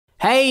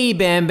Hey,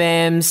 Bam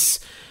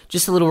Bams.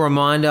 Just a little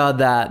reminder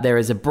that there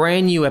is a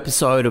brand new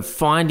episode of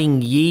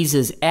Finding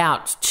Yeezers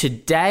out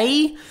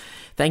today.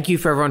 Thank you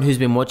for everyone who's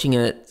been watching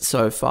it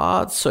so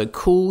far. It's so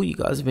cool. You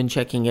guys have been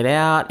checking it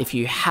out. If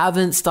you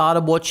haven't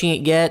started watching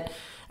it yet,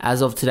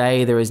 as of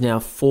today, there is now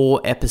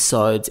 4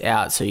 episodes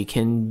out. So you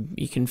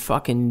can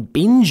fucking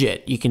binge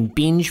it. You can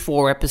binge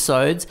 4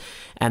 episodes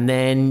and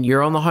then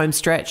you're on the home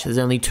stretch. There's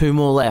only 2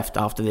 more left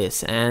after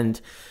this. And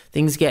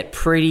things get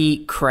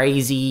pretty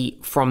crazy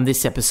from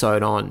this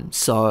episode on.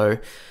 So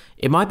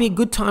it might be a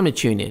good time to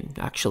tune in,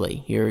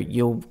 actually.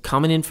 You're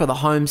coming in for the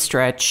home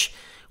stretch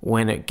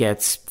when it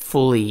gets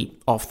fully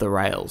off the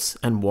rails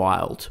and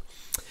wild.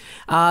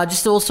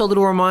 Just also a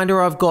little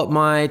reminder, I've got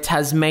my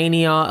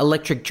Tasmania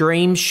Electric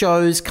Dream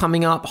shows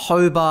coming up.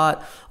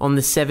 Hobart on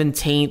the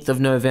 17th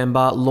of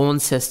November,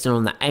 Launceston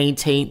on the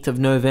 18th of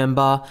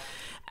November.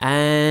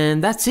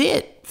 And that's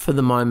it for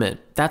the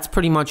moment. That's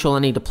pretty much all I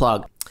need to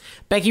plug.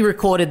 Becky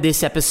recorded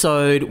this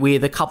episode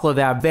with a couple of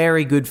our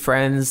very good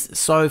friends.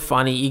 So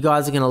funny. You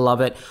guys are going to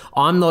love it.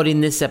 I'm not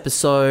in this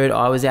episode.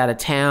 I was out of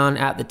town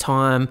at the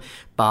time,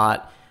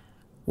 but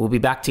we'll be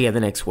back together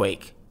next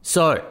week.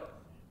 So,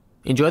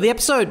 enjoy the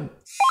episode.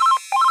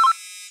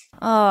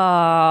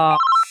 Oh.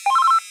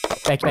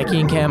 Becky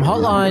and Cam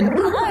hotline.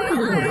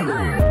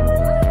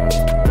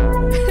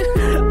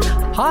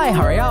 Hi,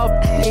 hurry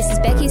up. This is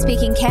Becky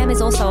speaking. Cam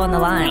is also on the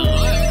line.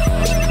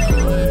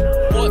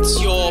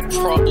 What's your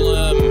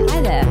problem?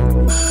 Hi there.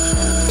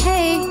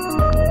 Hey.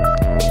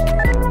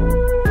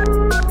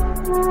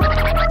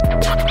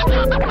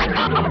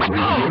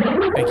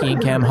 Becky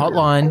and Cam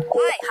hotline.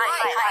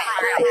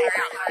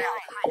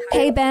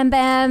 Hey, Bam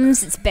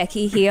Bams. It's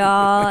Becky here.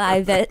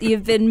 I bet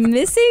you've been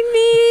missing me.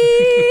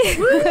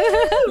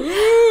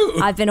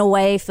 I've been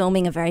away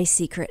filming a very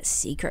secret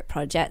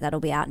project that'll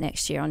be out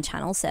next year on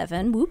Channel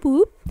 7. Whoop,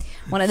 whoop.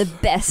 One of the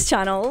best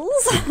channels.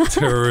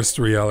 Terrorist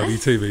reality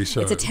TV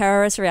show. It's a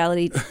terrorist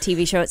reality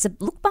TV show. It's a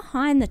look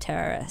behind the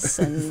terrorists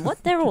and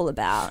what they're all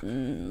about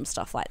and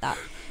stuff like that.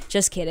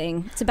 Just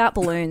kidding. It's about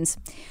balloons.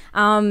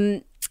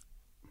 We're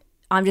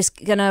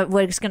just gonna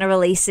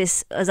release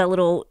this as a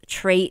little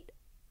treat.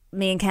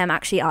 Me and Cam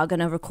actually are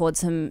going to record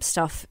some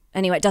stuff.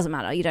 Anyway, it doesn't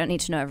matter. You don't need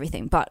to know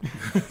everything. But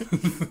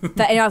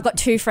anyway, I've got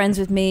 2 friends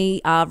with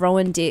me,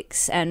 Rowan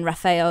Dix and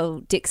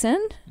Raphael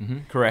Dixon. Mm-hmm,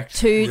 correct.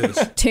 Two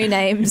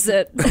names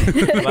that...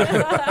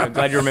 I'm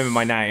glad you remember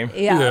my name.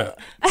 Yeah.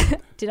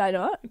 Did I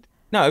not?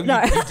 No.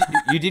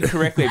 You did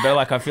correctly,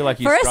 but I feel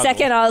like you For struggled. a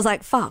second, I was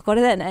like, fuck, what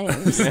are their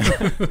names?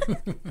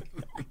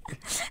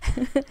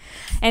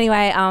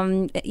 Anyway,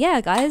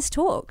 guys,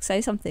 talk.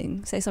 Say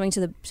something. Say something to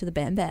the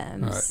Bam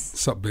Bams. All right.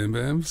 Sup, Bam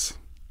Bams?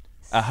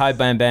 Hi,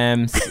 Bam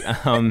Bams.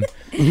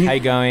 How you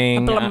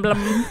going? Blum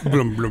blum.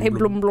 Blum, blum, Hey,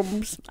 blum. blum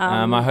blums.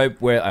 I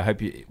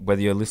hope you,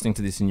 whether you're listening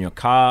to this in your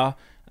car,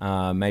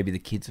 maybe the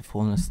kids have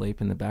fallen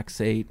asleep in the back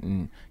seat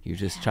and you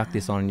just chuck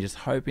this on and you're just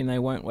hoping they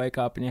won't wake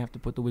up and you have to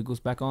put the wiggles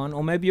back on.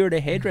 Or maybe you're at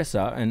a hairdresser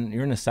and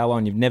you're in a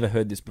salon, you've never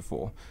heard this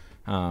before,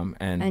 and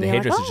the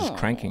hairdresser's just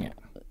cranking it.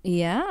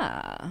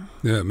 Yeah.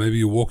 Yeah, maybe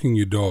you're walking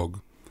your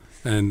dog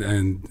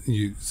and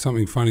you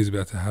something funny's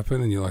about to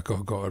happen and you're like,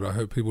 oh, God, I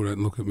hope people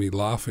don't look at me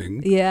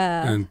laughing.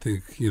 Yeah. And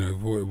think,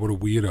 what a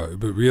weirdo.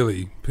 But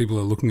really, people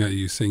are looking at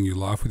you, seeing you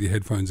laugh with your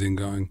headphones in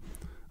going,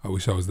 I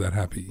wish I was that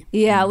happy.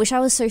 Yeah, I wish I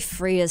was so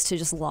free as to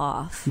just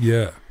laugh.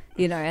 Yeah.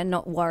 And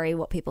not worry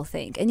what people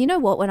think. And you know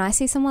what? When I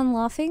see someone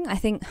laughing, I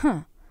think,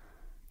 how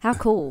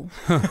cool.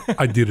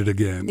 I did it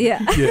again. Yeah.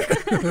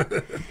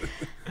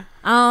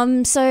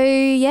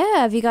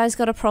 Have you guys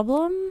got a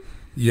problem?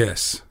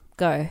 Yes.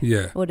 Go.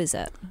 Yeah. What is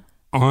it?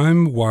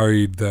 I'm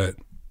worried that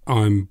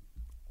I'm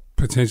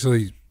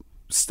potentially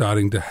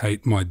starting to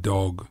hate my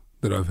dog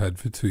that I've had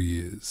for 2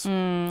 years.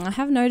 I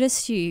have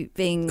noticed you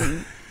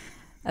being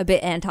a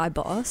bit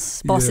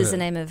anti-Boss. Boss is the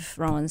name of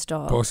Rowan's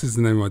dog. Boss is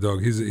the name of my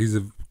dog.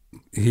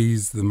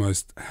 He's the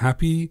most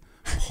happy,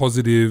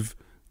 positive,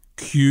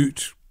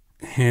 cute,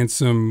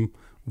 handsome,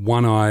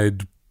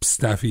 one-eyed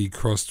Staffy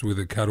crossed with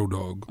a cattle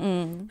dog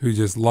who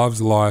just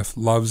loves life,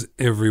 loves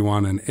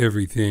everyone and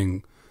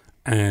everything,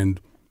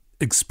 and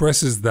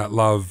expresses that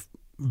love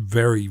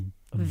very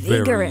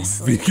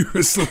vigorously.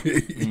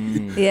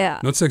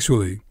 Yeah. Not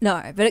sexually.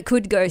 No, but it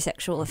could go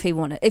sexual if he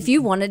wanted. If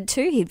you wanted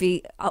to, he'd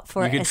be up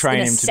for it. You could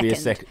train him to be a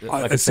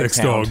sex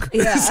dog.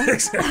 Yeah.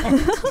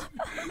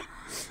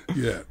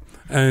 Yeah.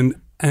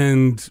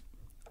 And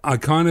I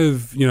kind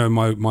of,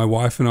 my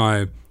wife and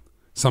I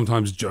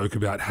sometimes joke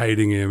about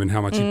hating him and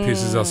how much he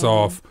pisses us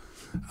off.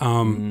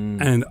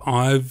 And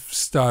I've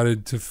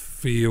started to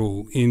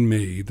feel in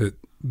me that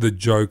the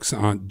jokes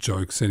aren't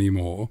jokes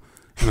anymore.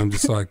 And I'm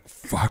just like,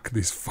 fuck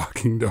this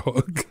fucking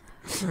dog.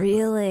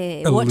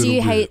 Really? What do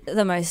you hate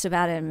the most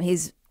about him?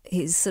 His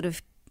sort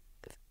of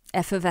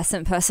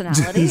effervescent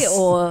personality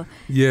or...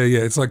 Yeah.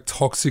 It's like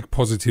toxic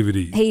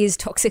positivity. He is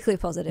toxically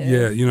positive.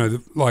 Yeah,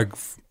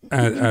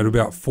 at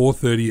about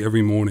 4:30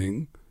 every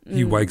morning,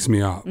 he wakes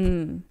me up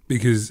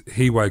because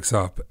he wakes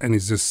up and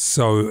is just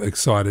so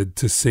excited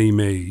to see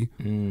me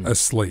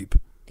asleep.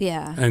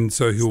 Yeah. And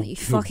so You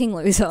fucking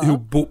loser. he'll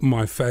boop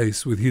my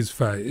face with his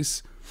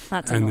face.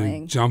 That's and annoying.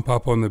 then jump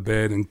up on the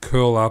bed and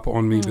curl up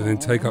on me, but then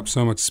take up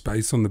so much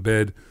space on the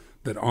bed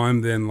that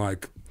I'm then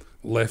like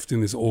left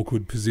in this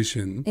awkward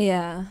position.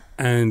 Yeah.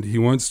 And he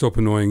won't stop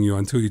annoying you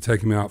until you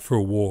take him out for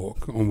a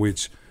walk, on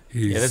which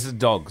he's... Yeah, this is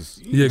dogs.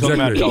 Yeah, Talking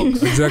exactly. about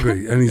dogs.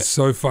 Exactly. And he's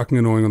so fucking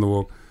annoying on the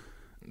walk.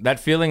 That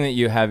feeling that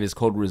you have is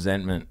called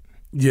resentment.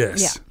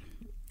 Yes.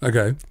 Yeah.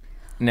 Okay.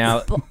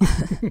 Now,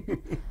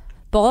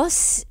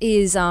 Boss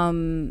is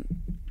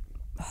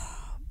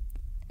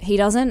he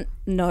doesn't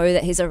know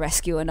that he's a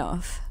rescue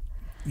enough.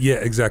 Yeah,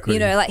 exactly. You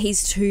know, like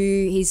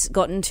he's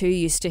gotten too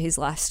used to his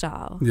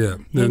lifestyle. Yeah,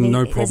 there's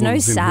no problems There's no in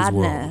his sadness.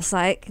 world.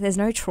 Like there's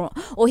no trauma.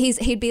 Or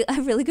he'd be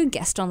a really good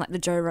guest on like the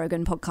Joe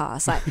Rogan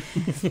podcast.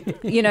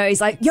 Like, you know,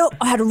 he's like, yo,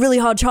 I had a really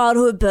hard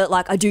childhood, but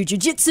like I do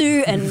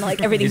jiu-jitsu and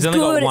like everything's he's good.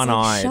 only got It's one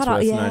like, eye. shut It's up.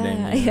 worth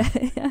Yeah,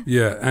 noting. yeah.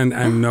 Yeah,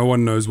 and no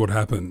one knows what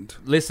happened.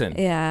 listen.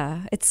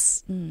 Yeah,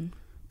 it's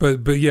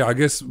But yeah, I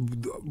guess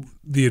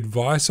the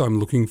advice I'm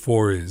looking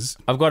for is...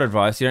 I've got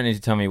advice. You don't need to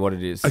tell me what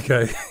it is.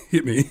 Okay,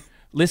 hit me.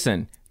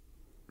 Listen,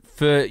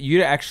 for you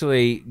to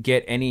actually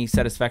get any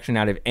satisfaction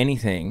out of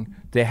anything,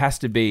 there has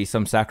to be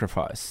some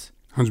sacrifice.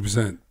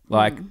 100%.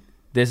 Like,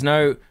 there's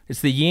no...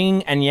 It's the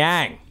yin and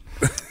yang.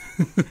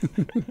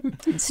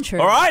 it's true.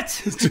 All right?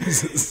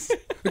 Jesus.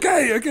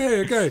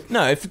 Okay.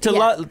 No, if to Yeah.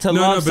 love but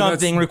that's-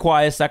 something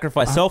requires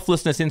sacrifice,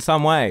 selflessness in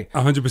some way.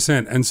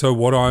 100%. And so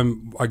what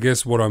I'm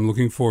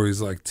looking for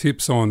is like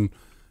tips on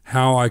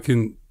how I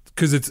can,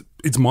 because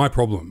it's my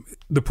problem.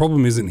 The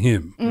problem isn't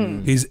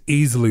him. He's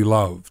easily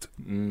loved.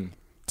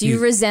 Do you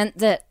resent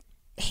that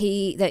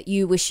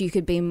you wish you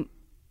could be?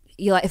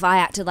 You're like, if I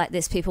acted like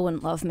this, people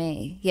wouldn't love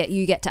me. Yet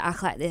you get to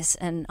act like this,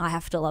 and I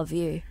have to love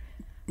you.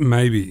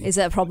 Maybe. Is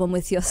that a problem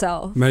with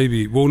yourself?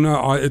 Maybe. Well,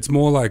 no, it's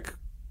more like,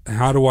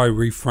 how do I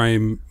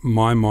reframe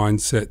my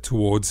mindset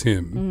towards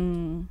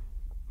him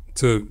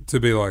to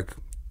be like,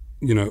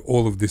 you know,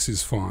 all of this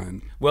is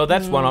fine. Well,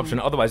 that's one option.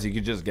 Otherwise, you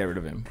could just get rid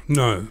of him.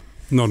 No,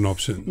 not an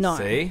option. No.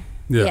 See?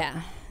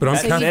 Yeah. But I'm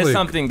That Catholic. says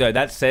something, though.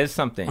 That says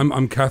something.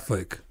 I'm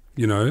Catholic,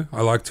 you know.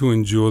 I like to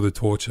endure the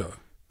torture.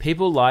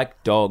 People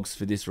like dogs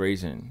for this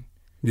reason.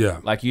 Yeah.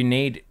 Like, you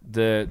need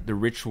the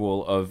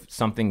ritual of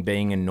something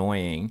being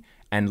annoying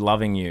and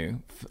loving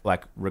you,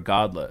 like,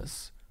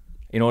 regardless,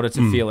 in order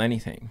to feel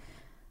anything.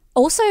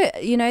 Also,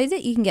 you know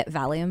that you can get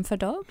Valium for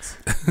dogs?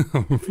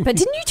 But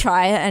didn't you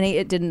try it and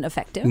it didn't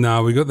affect him?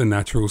 No, we got the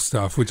natural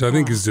stuff, which I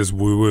think is just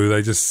woo-woo.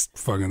 They just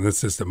fucking,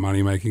 that's just a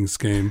money-making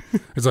scheme.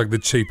 It's like the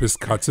cheapest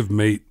cuts of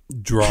meat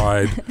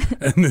dried,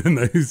 and then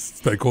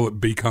they call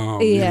it Be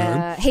Calm,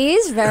 Yeah. He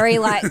is very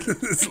like, you know?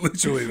 It's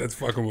literally, that's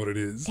fucking what it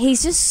is.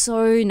 he's just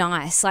so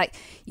nice. Like,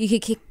 you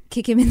could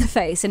kick him in the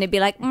face and he'd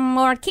be like,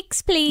 more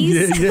kicks,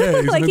 please.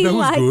 Yeah. Like, he that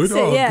was likes good.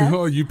 it, yeah.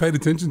 Oh, you paid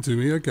attention to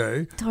me.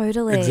 Okay.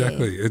 Totally.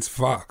 Exactly. It's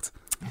fucked.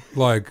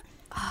 Like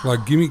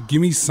give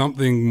me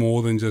something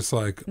more than just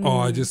like, oh,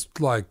 I just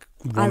like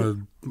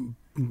want to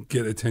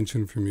get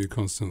attention from you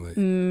constantly.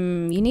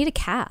 You need a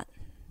cat.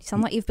 You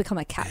sound like you've become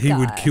a cat He guy.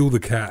 would kill the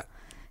cat.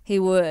 He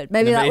would.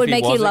 Maybe No, but that if would he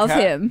make you was a love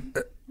cat? him.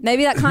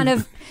 Maybe that kind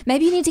of,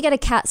 maybe you need to get a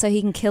cat so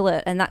he can kill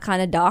it, and that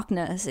kind of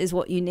darkness is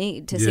what you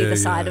need to see Yeah, the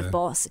side yeah. of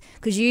Boss.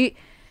 Because he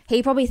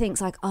probably thinks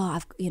like, oh,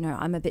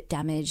 I'm a bit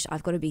damaged.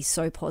 I've got to be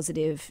so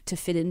positive to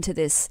fit into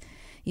this,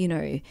 you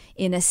know,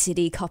 inner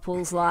city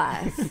couple's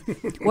life.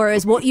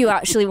 Whereas what you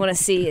actually want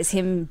to see is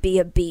him be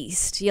a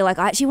beast. You're like,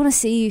 I actually want to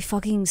see you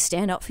fucking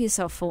stand up for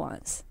yourself for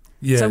once.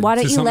 Yeah. So why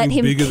don't just you let something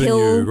him bigger kill-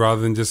 than you,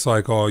 rather than just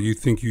like, oh, you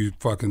think you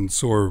fucking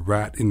saw a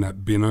rat in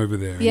that bin over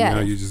there. And Yeah. now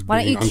you're just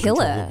Why don't being you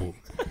kill it? uncontrollable.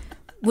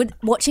 Would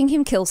watching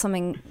him kill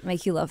something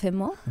make you love him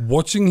more?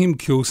 Watching him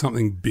kill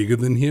something bigger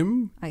than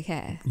him,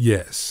 Okay.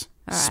 yes.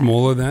 All right.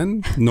 Smaller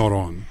than, not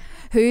on.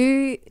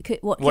 Who could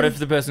What if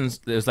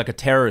there's like a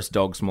terrorist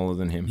dog smaller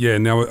than him? Yeah,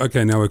 now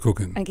we're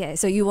cooking. Okay,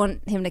 so you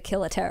want him to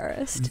kill a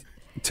terrorist?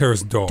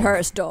 Terrorist dog.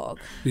 Terrorist dog.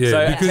 Yeah,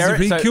 So, because if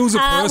he kills a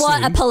person,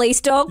 What, a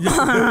police dog?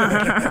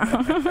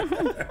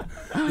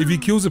 if he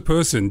kills a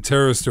person,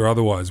 terrorist or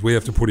otherwise, we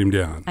have to put him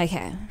down,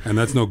 Okay. and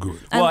that's not good.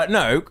 Well,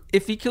 no.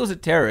 If he kills a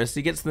terrorist,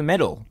 he gets the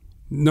medal.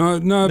 No,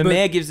 The but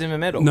mayor gives him a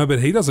medal. no, but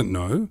he doesn't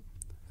know.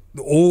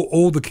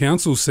 All the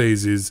council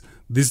sees is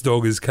this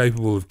dog is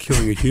capable of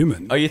killing a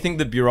human. Oh, you think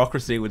the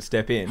bureaucracy would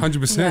step in?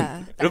 100%.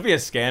 Yeah. It'll be a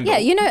scandal. Yeah,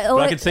 you know,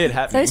 But I can see it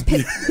happening.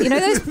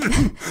 those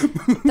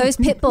those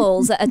pit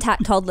bulls that attack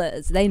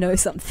toddlers, they know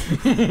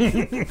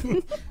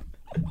something.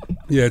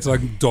 Yeah, it's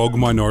like Dog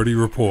Minority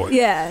Report.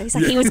 Yeah, he's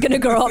like, he was going to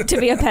grow up to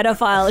be a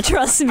pedophile,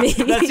 trust me.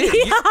 That's it.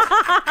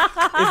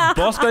 If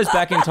Boss goes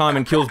back in time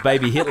and kills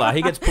baby Hitler,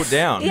 he gets put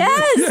down.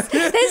 Yes,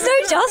 there's no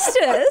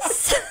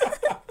justice.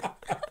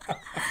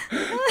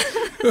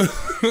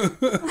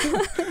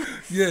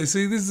 Yeah,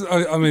 see, this is,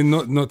 I mean,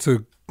 not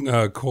to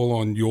call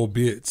on your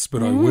bits,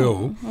 but I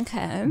will.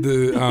 Okay.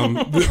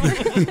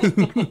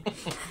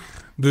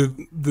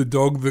 The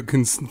dog that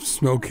can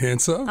smell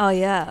cancer, Oh,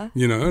 yeah.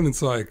 you know, and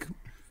it's like,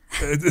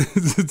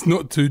 it's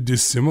not too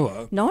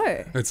dissimilar. No.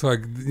 It's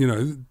like, you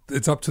know,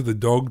 it's up to the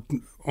dog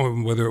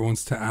on whether it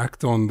wants to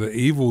act on the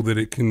evil that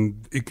it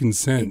can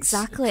sense.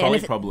 Exactly. Trolley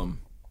And problem.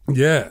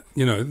 Yeah,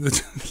 you know.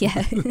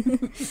 yeah.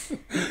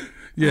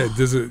 Yeah,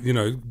 does it? You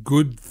know,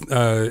 good.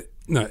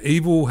 No,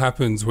 evil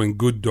happens when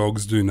good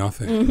dogs do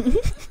nothing,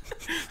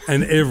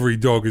 and every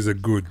dog is a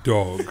good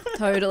dog.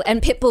 Totally.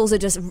 And pit bulls are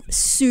just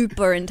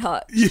super in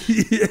touch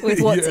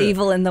with what's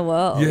evil in the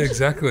world. Yeah,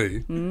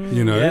 exactly.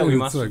 You know, Yeah, we it's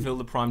must like- fulfill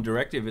the prime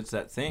directive. It's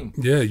that thing.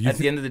 Yeah, At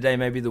the end of the day,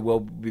 maybe the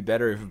world would be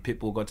better if a pit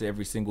bull got to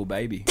every single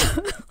baby.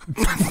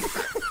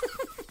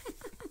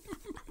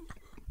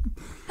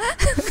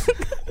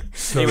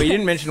 Anyway, you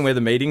didn't mention we're the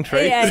meeting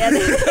tree. Yeah.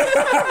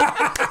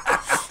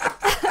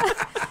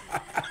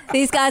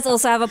 These guys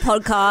also have a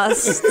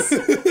podcast.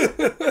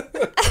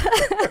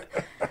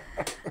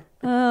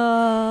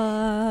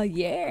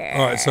 Yeah.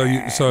 All right,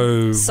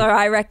 So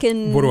I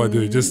reckon. what do I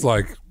do? Just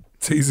like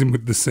tease him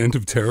with the scent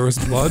of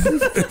terrorist blood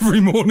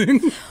every morning?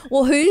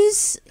 Well,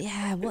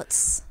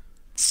 what's.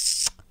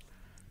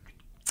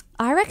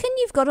 I reckon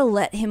you've got to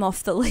let him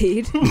off the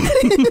lead.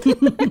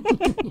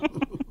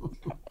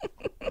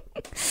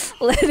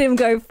 Let him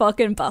go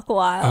fucking buck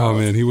wild. Oh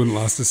man, he wouldn't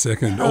last a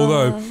second.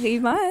 Although he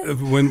might.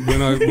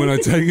 when I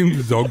take him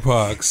to dog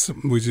parks,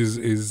 which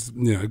is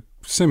you know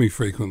semi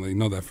frequently,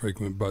 not that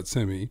frequent, but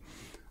semi,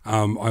 I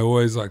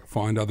always like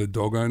find the other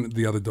dog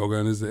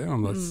owners there.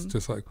 I'm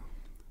just like,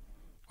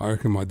 I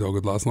reckon my dog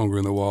would last longer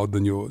in the wild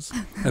than yours,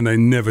 and they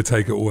never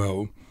take it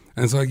well.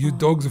 And it's like, your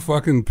dog's a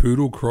fucking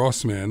poodle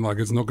cross, man. Like,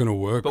 it's not going to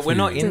work. But for we're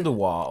not you. in the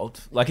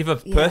wild. Like, if a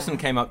person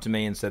came up to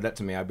me and said that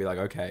to me, I'd be like,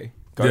 okay,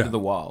 go to the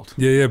wild.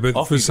 Yeah, but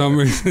Off for you some go.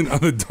 reason,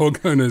 other dog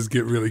owners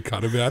get really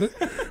cut about it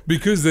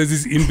because there's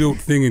this inbuilt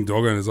thing in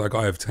dog owners, like,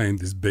 I have tamed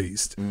this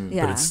beast, but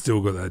Yeah. it's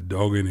still got that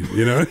dog in him,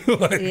 you know?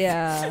 Like,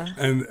 Yeah.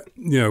 and,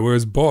 you know,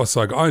 whereas Boss,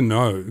 like, I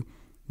know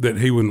that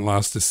he wouldn't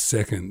last a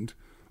second.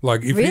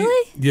 Like, if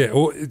Really? yeah,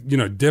 or, you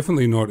know,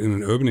 definitely not in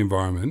an urban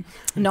environment.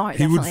 No,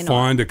 He would definitely not.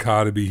 find a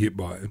car to be hit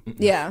by.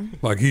 Yeah.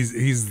 Like, he's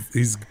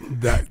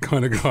that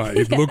kind of guy.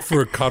 He'd look for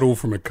a cuddle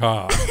from a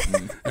car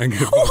and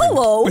get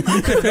Oh,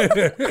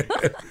 fucking- hello.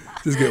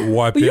 just get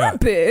wiped You're out.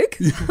 big.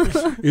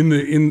 In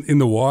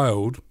the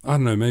wild, I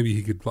don't know, maybe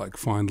he could like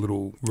find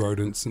little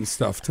rodents and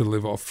stuff to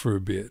live off for a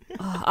bit.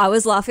 I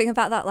was laughing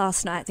about that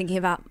last night, thinking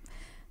about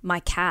my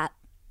cat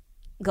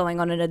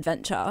going on an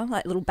adventure,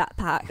 like little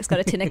backpack. It's got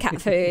a tin of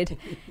cat food,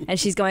 and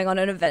she's going on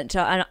an adventure.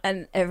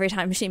 And every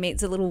time she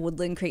meets a little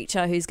woodland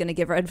creature who's going to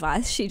give her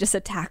advice, she just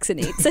attacks and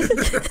eats it.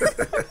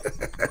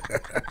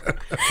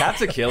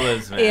 Cats are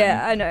killers, man.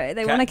 Yeah, I know.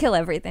 They want to kill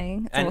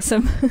everything. It's And-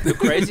 awesome. The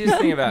craziest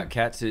thing about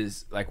cats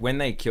is like when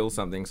they kill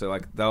something, so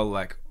like they'll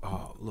like,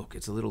 oh look,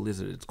 it's a little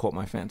lizard, it's caught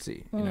my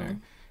fancy, you know,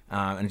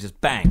 and just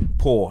bang,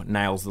 paw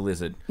nails the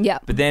lizard. Yeah.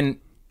 But then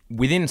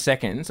within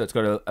seconds, so it's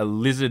got a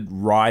lizard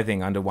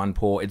writhing under one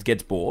paw. It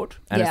gets bored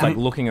and it's Yeah. like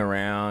looking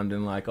around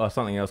and like, oh,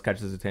 something else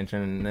catches its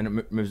attention, and then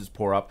it moves its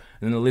paw up,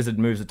 and then the lizard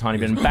moves a tiny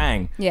bit and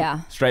bang,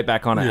 Yeah. straight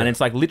back on it, Yeah. and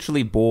it's like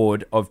literally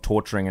bored of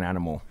torturing an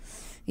animal.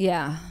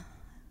 Yeah.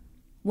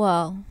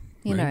 Well,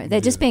 you know, Maybe, they're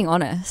just being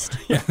honest.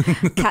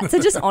 Cats are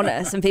just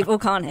honest, and people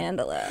can't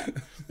handle it.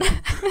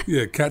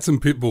 Yeah, cats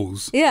and pit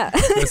bulls. Yeah.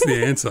 That's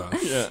the answer.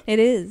 It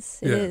is.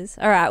 It Yeah. is.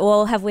 All right.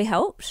 Well, have we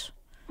helped?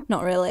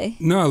 Not really.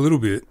 No, a little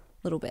bit.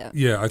 Little bit.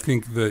 Yeah, I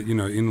think that, you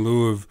know, in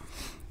lieu of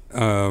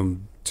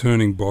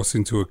turning Boss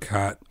into a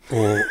cat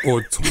or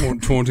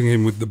taunting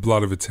him with the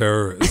blood of a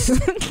terrorist,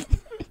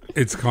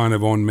 it's kind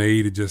of on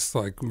me to just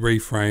like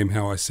reframe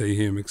how I see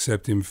him,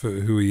 accept him for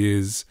who he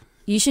is.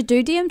 You should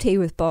do DMT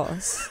with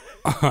Boss.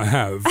 I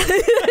have.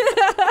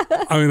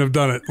 I mean, I've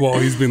done it while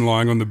he's been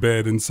lying on the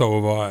bed, and so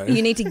have I.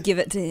 You need to give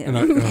it to him.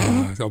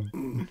 And I'll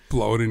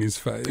blow it in his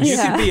face. You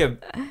Yeah. could be a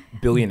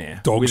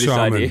billionaire Dog with this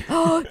shaman.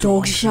 idea.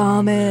 Dog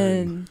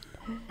shaman.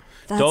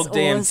 That's Dog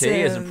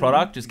DMT as a awesome.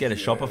 product, just get a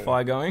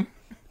Shopify going.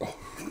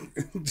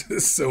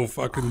 Just sell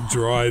fucking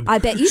dried I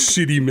bet you-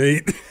 shitty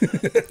meat.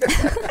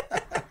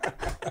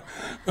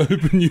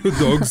 Open your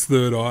dog's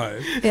third eye.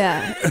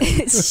 Yeah.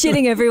 It's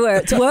shitting everywhere.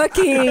 It's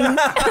working.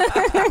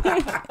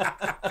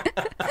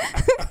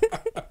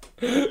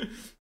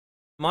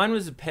 Mine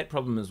was a pet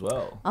problem as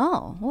well.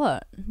 Oh,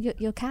 what?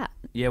 Your cat.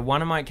 Yeah,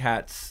 one of my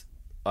cats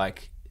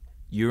like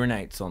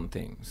urinates on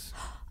things.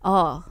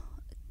 Oh,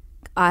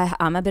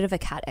 I'm a bit of a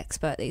cat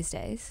expert these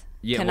days.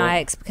 Yeah, Can well-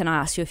 I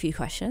ask you a few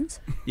questions?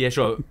 Yeah,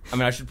 sure. I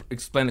mean, I should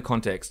explain the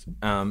context.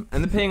 And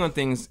the peeing on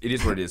things, it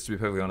is what it is, to be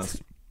perfectly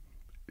honest.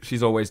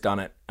 She's always done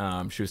it.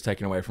 She was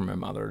taken away from her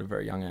mother at a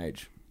very young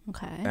age.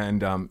 Okay.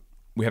 And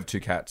we have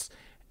 2 cats.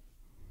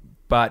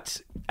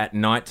 But at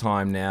night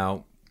time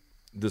now,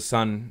 the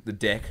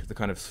deck, the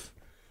kind of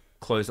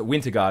closed, a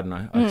winter garden,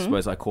 I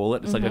suppose I call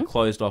it. It's like a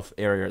closed off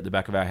area at the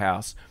back of our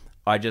house.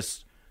 I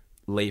just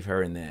leave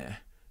her in there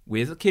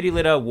with kitty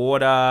litter,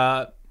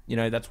 water, you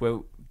know, that's where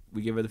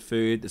we give her the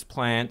food. There's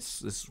plants,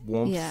 there's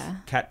warmth, Yeah.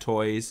 cat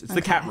toys. It's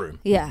the cat room.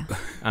 Yeah.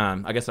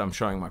 I guess I'm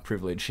showing my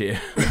privilege here.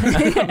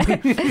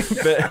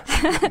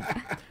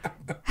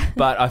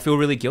 But I feel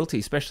really guilty,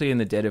 especially in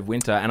the dead of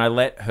winter. And I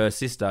let her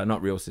sister,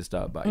 not real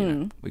sister, but you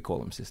know, we call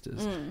them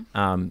sisters,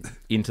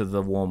 into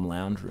the warm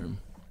lounge room.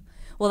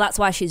 Well, that's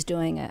why she's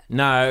doing it.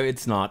 No,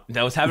 it's not.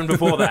 That was happened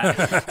before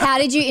that. How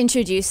did you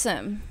introduce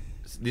them?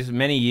 This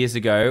many years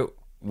ago.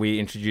 We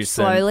introduced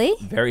Slowly?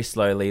 them very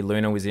slowly.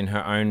 Luna was in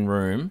her own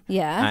room.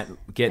 Yeah.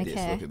 Get Okay.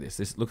 this. Look at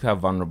this. Look how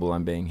vulnerable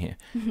I'm being here.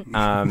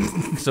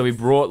 So we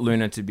brought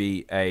Luna to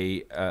be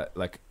a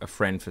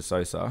friend for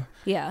Sosa.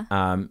 Yeah.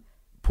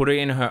 Put her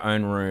in her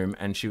own room,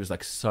 and she was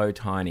like so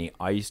tiny.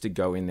 I used to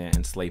go in there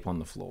and sleep on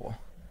the floor.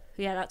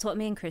 Yeah, that's what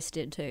me and Chris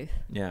did too.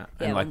 Yeah,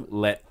 Yeah, and like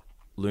let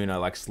Luna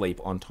like sleep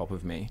on top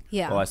of me.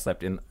 Yeah. While I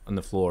slept on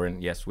the floor,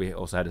 and yes, we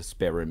also had a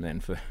spare room then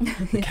for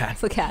the cat.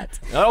 For cats.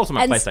 Also,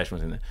 my And PlayStation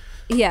was in there.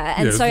 Yeah,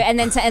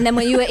 and then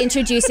when you were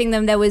introducing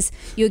them, you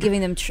were giving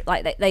them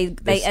they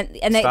Started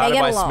get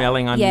by along.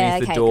 smelling underneath Yeah,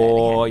 the okay, door,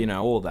 good, okay. you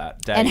know, all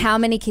that. And how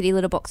many kitty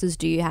litter boxes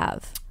do you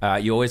have?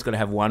 You always got to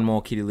have one more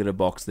kitty litter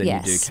box than you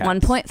do Yes, cats.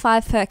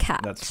 1.5 per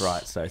cat. That's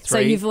right. So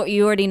 3. So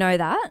you already know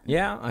that.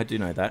 Yeah, I do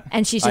know that.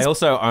 And she's I just-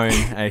 also own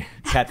a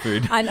cat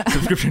food I know.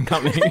 subscription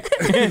company.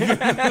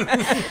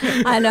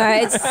 I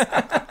know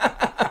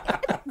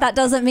that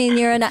doesn't mean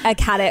you're a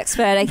cat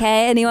expert,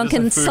 okay? Anyone Just a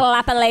can food-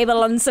 slap a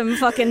label on some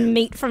fucking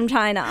meat from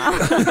China.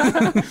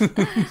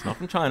 It's not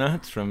from China.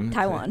 It's from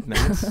Taiwan. No,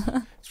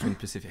 it's from the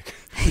Pacific.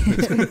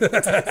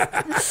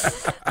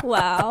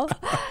 Wow.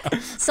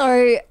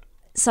 So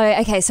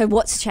okay. So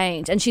what's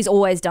changed? And she's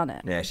always done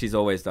it. Yeah, she's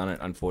always done it.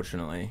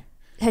 Unfortunately.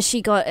 Has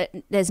she got?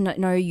 There's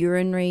no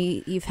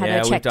urinary. You've had Yeah,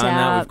 her checked we've done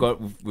out.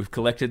 that. We've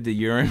collected the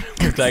urine.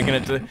 We've taken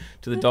it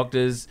to the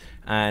doctors,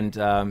 and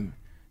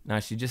no,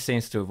 she just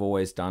seems to have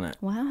always done it.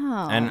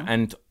 Wow.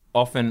 And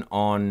often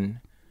on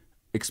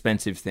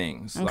expensive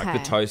things like the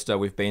Okay. toaster.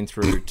 We've been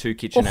through 2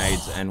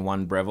 KitchenAids and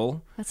 1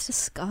 Breville. That's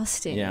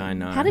disgusting. Yeah, I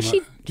know. How does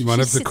she? You might she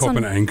have to sits cop on-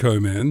 an Anko,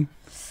 man.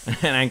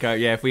 And Anko,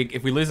 yeah. If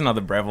we lose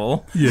another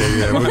Breville,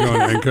 Yeah, we're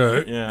going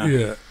Anko. Yeah.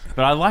 Yeah.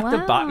 but I like the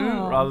Wow. button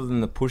rather than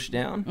the push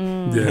down.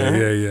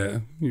 Yeah.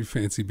 You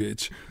fancy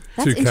bitch.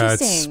 That's 2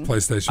 cats, interesting.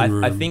 PlayStation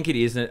room. I think it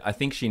is. I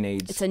think she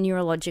needs. It's a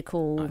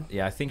neurological.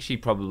 Yeah, I think she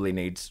probably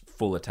needs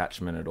full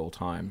attachment at all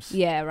times.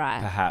 Yeah,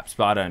 right. Perhaps,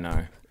 but I don't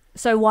know.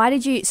 So why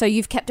did you? So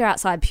you've kept her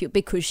outside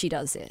because she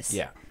does this.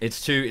 Yeah,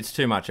 it's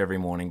too much every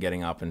morning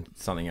getting up and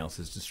something else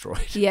is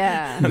destroyed.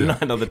 Yeah.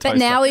 Another toaster. But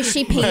now is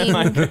she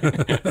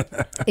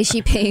peeing? Is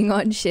she peeing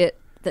on shit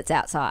that's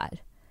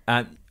outside?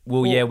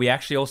 Well, yeah, we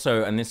actually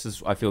also, and this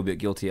is, I feel a bit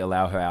guilty,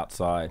 allow her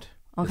outside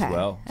Okay, as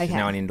well. She's okay.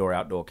 now an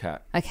indoor-outdoor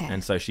cat. Okay.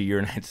 And so she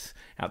urinates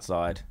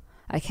outside.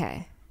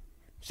 Okay.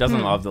 She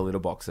doesn't love the litter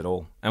box at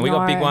all. And we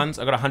got big No. ones.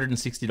 I got a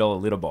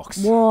 $160 litter box.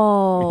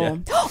 Whoa. Yeah.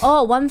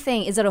 Oh, one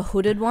thing. Is it a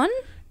hooded one?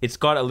 It's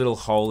got a little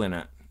hole in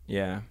it.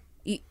 Yeah.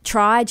 You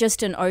try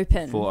just an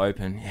open. Full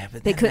open. Yeah,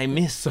 but They then could- they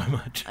miss so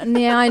much.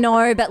 Yeah, I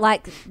know, but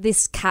like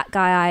this cat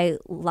guy I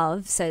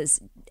love says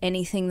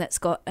anything that's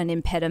got an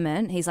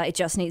impediment, he's like, it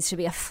just needs to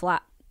be a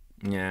flat.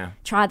 Yeah.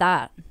 Try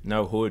that.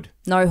 No hood.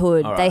 No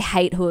hood. All They right.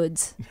 hate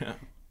hoods.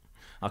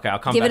 Okay, I'll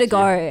come Give back it a to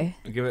you. go.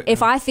 I'll give it,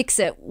 If I fix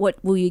it,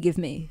 what will you give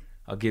me?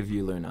 I'll give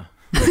you Luna.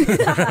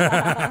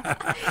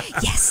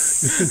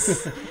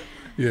 Yes.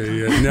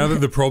 Yeah. Now that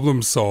the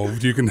problem's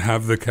solved, you can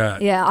have the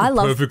cat. Yeah, I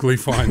love- Perfectly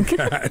fine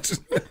cat.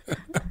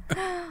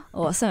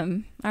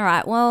 Awesome. All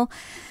right. Well,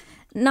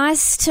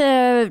 nice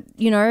to,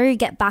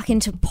 get back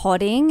into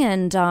potting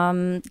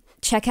and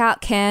check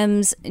out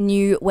Cam's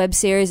new web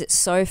series. It's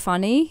so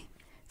funny.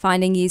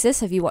 Finding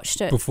Jesus. Have you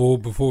watched it? Before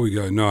we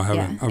go, no, I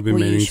haven't. Yeah. I've been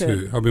Well, you meaning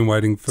should. to. I've been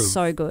waiting for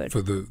So good.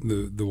 for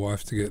the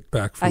wife to get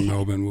back from Okay.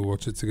 Melbourne. We'll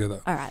watch it together.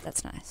 All right.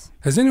 That's nice.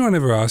 Has anyone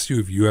ever asked you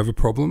if you have a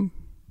problem?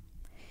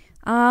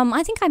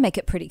 I think I make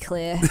it pretty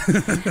clear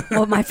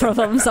what my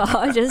problems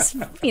are, just,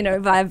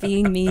 by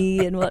being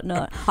me and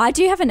whatnot. I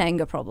do have an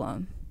anger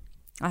problem.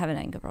 I have an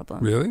anger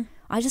problem. Really?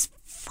 I just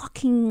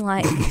fucking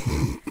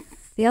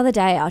the other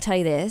day, I'll tell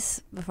you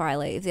this before I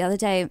leave. The other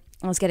day,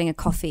 I was getting a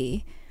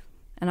coffee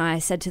and I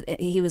said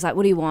he was like,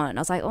 what do you want? And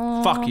I was like,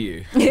 oh. Fuck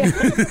you.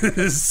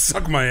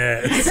 Suck my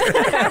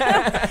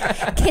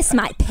ass. Kiss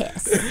my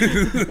piss.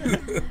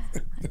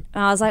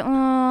 And I was like,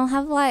 I'll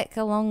have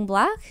a long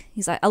black.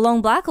 He's like, a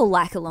long black or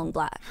like a long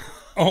black?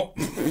 Oh,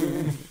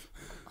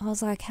 I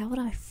was like, how would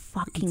I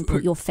fucking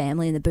put your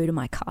family in the boot of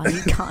my car, you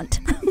cunt?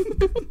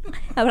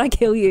 How would I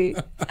kill you?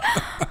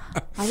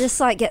 I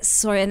just get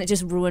so, and it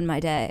just ruined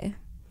my day.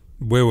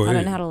 where were you? I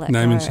don't know how to let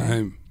Name go. and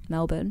shame.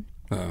 Melbourne.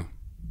 Oh.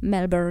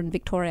 Melbourne,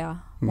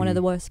 Victoria. One of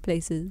the worst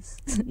places.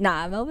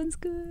 Nah, Melbourne's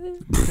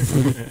good.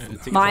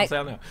 Mike.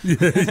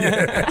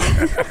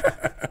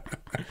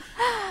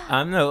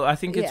 No, I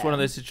think it's Yeah. one of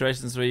those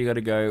situations where you got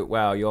to go,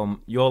 wow,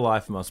 your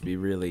life must be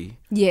really,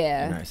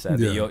 Yeah. sad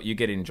that Yeah. you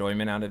get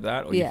enjoyment out of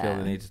that, or you feel Yeah.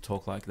 the need to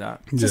talk like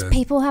that. Just Yeah.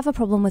 people have a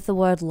problem with the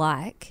word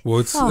like. Well,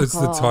 it's Fuck the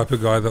off. type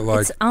of guy that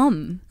It's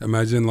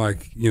imagine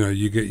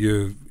you get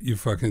your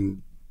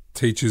fucking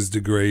teacher's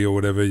degree or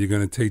whatever, you're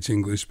going to teach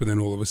English, but then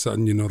all of a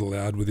sudden you're not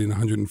allowed within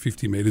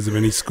 150 metres of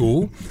any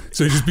school.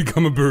 So you just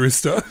become a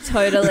barista.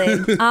 Totally.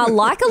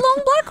 Like a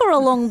long black or a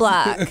long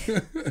black?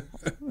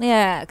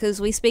 Yeah, because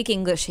we speak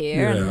English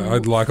here. Yeah, and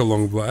I'd like a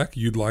long black.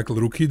 You'd like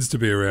little kids to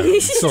be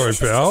around. Sorry,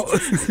 pal.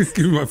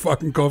 Give me my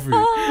fucking coffee.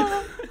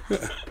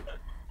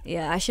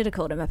 Yeah, I should have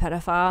called him a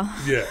pedophile.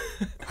 Yeah.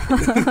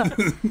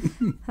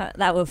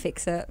 That will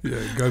fix it. Yeah,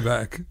 go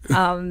back.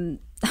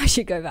 I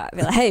should go back and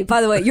be like, hey, by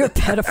the way, you're a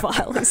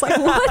pedophile. It's like,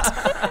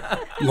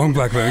 what? Long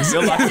black legs.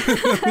 You're like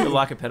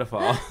a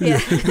pedophile. Yeah.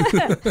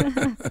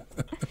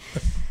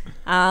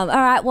 All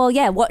right. Well,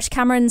 yeah, watch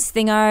Cameron's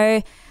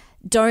thingo.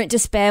 Don't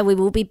despair. We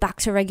will be back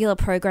to regular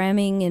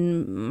programming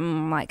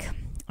in I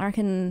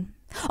reckon.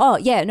 Oh,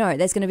 yeah, no,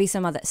 there's going to be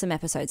some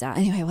episodes out.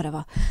 Anyway,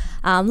 whatever.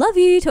 Love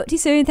you. Talk to you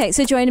soon. Thanks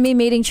for joining me,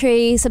 Meeting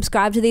Tree.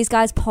 Subscribe to these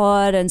guys'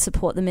 pod and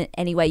support them in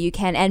any way you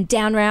can. And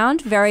Down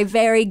Round, very,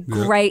 very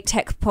great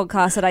tech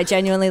podcast that I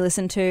genuinely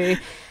listen to.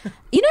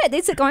 You know,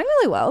 it's going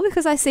really well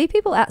because I see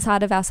people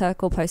outside of our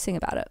circle posting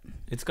about it.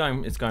 It's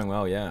going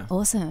well, yeah.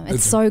 Awesome.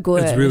 It's so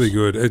good. It's really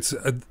good.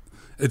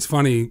 It's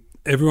funny.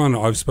 Everyone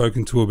I've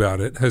spoken to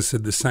about it has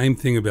said the same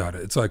thing about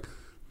it. It's like,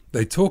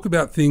 they talk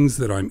about things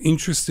that I'm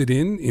interested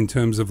in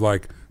terms of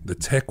like the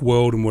tech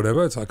world and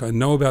whatever. It's like I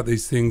know about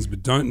these things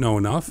but don't know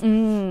enough.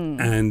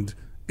 And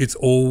it's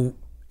all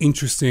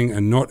interesting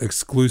and not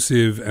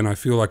exclusive, and I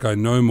feel like I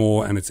know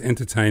more and it's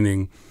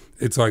entertaining.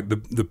 It's like the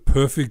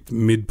perfect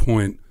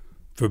midpoint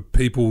for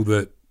people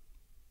that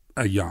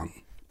are young,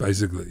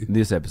 basically.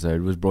 This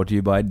episode was brought to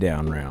you by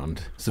Down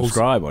Round.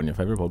 Subscribe on your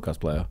favourite podcast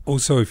player.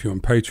 Also, if you're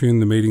on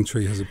Patreon, the Meeting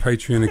Tree has a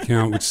Patreon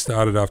account which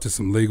started after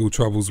some legal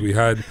troubles we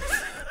had.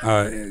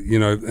 And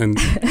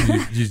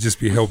you just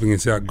be helping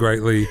us out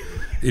greatly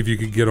if you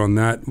could get on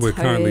that. We're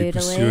currently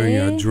pursuing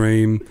our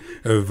dream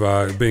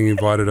of being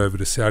invited over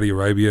to Saudi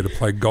Arabia to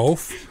play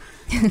golf.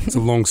 It's a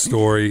long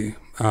story,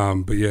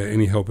 but yeah,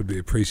 any help would be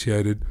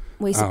appreciated.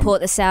 We support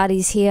the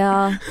Saudis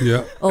here.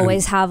 Yeah.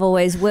 Always have,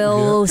 always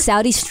will. Yeah.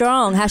 Saudi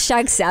strong.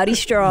 Hashtag Saudi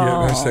strong.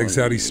 Yeah, hashtag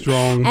Saudi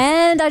strong.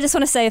 And I just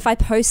want to say, if I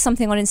post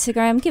something on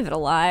Instagram, give it a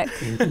like.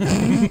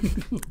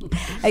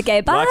 Okay,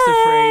 bye. Likes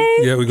are free.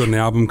 Yeah, we've got an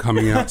album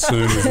coming out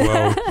soon as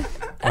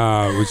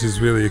well, which is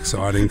really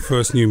exciting.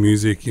 First new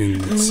music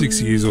in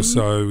 6 years or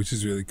so, which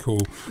is really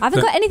cool. I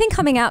haven't got anything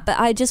coming out, but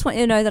I just want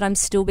you to know that I'm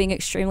still being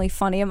extremely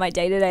funny in my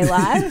day-to-day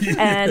life,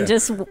 and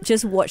just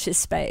watch this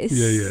space.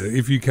 Yeah.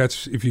 If you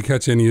catch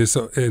any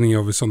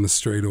of us on the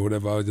street or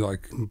whatever,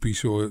 like be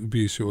assured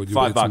you'll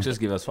 $5. Just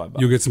give us $5.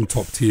 You'll get some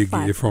top tier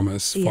gear from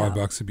us.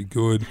 $5 would be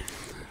good.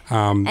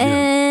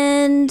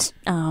 And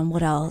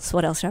what else?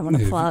 What else do I want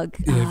to plug?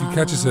 If you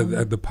catch us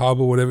at the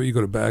pub or whatever, you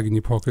got a bag in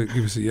your pocket,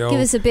 give us a yell.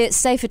 Give us a bit.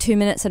 Stay for 2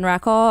 minutes and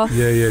rack off.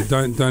 Yeah.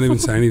 Don't even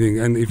say anything.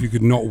 And if you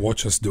could not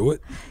watch us do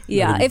it.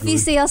 Yeah. If you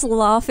see us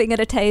laughing at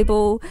a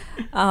table,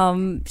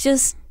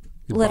 just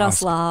let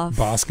us laugh.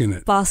 Bask in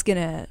it.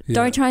 Yeah.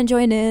 Don't try and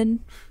join in.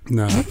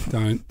 No,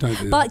 don't do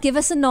that. But give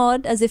us a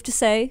nod as if to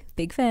say,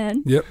 big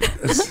fan. Yep.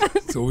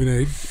 That's all we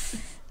need.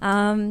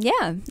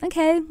 Yeah.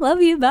 Okay.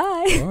 Love you.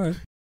 Bye. Bye.